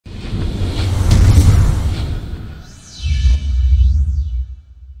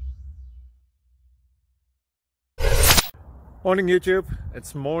Morning YouTube,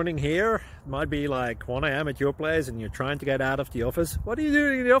 it's morning here. It might be like 1 a.m. at your place and you're trying to get out of the office. What are you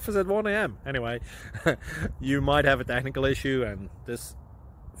doing in the office at 1 a.m? Anyway, you might have a technical issue and this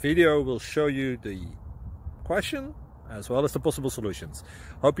video will show you the question as well as the possible solutions.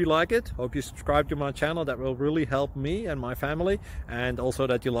 Hope you like it, hope you subscribe to my channel. That will really help me and my family, and also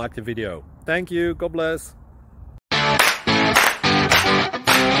that you like the video. Thank you, God bless.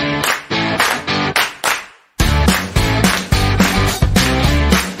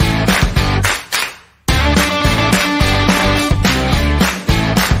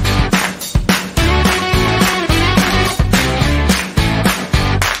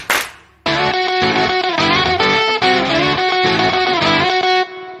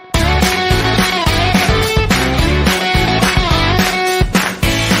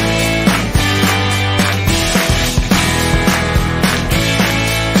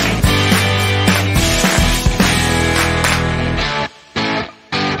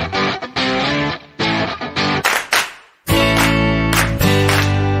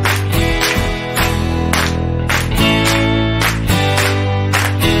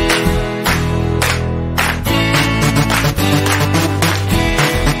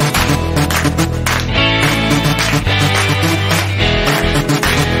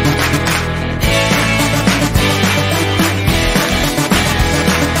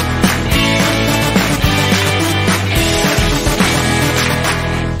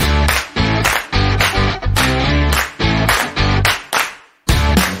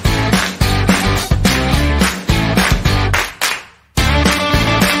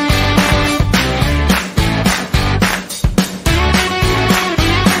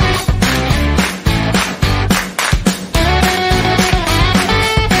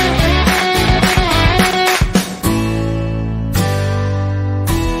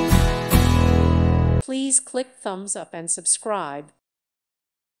 Please click thumbs up and subscribe.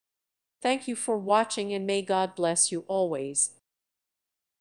 Thank you for watching and may God bless you always.